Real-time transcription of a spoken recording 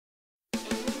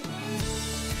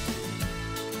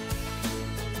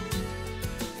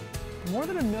More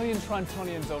than 1 million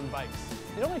Torontonians own bikes,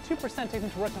 yet only 2% take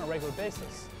them to work on a regular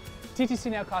basis.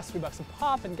 TTC now costs $3 a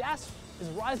pop, and gas is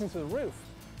rising through the roof.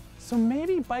 So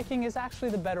maybe biking is actually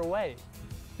the better way.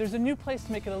 There's a new place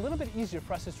to make it a little bit easier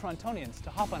for us as Torontonians to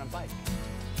hop on a bike.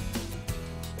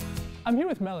 I'm here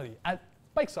with Melody at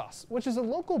Bike Sauce, which is a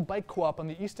local bike co-op on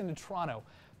the east end of Toronto.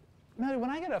 Melody, when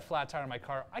I get a flat tire in my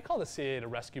car, I call the CAA to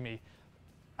rescue me.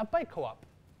 A bike co-op.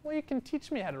 Well, you can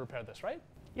teach me how to repair this, right?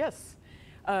 Yes.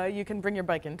 You can bring your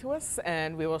bike into us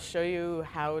and we will show you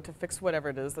how to fix whatever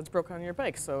it is that's broken on your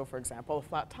bike. So, for example, a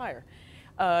flat tire.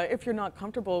 If you're not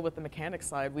comfortable with the mechanic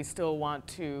side, we still want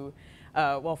to,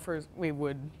 well, first we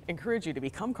would encourage you to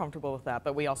become comfortable with that,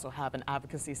 but we also have an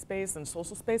advocacy space and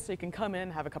social space, so you can come in,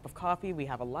 have a cup of coffee, we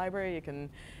have a library, you can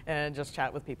just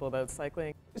chat with people about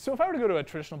cycling. So if I were to go to a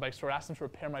traditional bike store, ask them to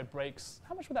repair my brakes,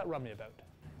 how much would that run me about?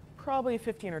 Probably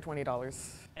 $15 or $20.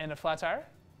 And a flat tire?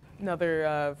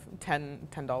 Another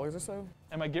 $10 or so.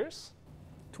 And my gears?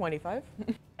 25.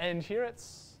 And here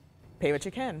it's? Pay what you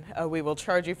can. We will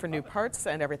charge you for new parts,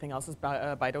 and everything else is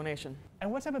by donation.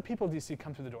 And what type of people do you see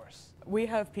come through the doors? We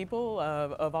have people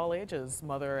of all ages,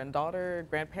 mother and daughter,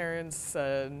 grandparents,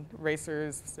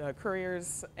 racers,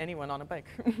 couriers, anyone on a bike.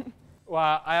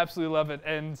 Wow, I absolutely love it.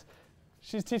 And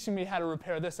she's teaching me how to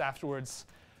repair this afterwards.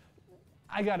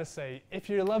 I gotta say, if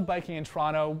you love biking in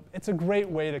Toronto, it's a great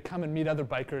way to come and meet other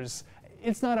bikers.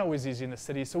 It's not always easy in the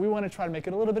city, so we want to try to make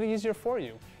it a little bit easier for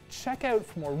you. Check out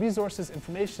for more resources,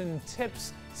 information,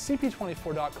 tips,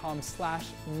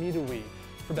 cp24.com/meetowe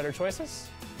for better choices,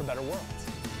 for better worlds.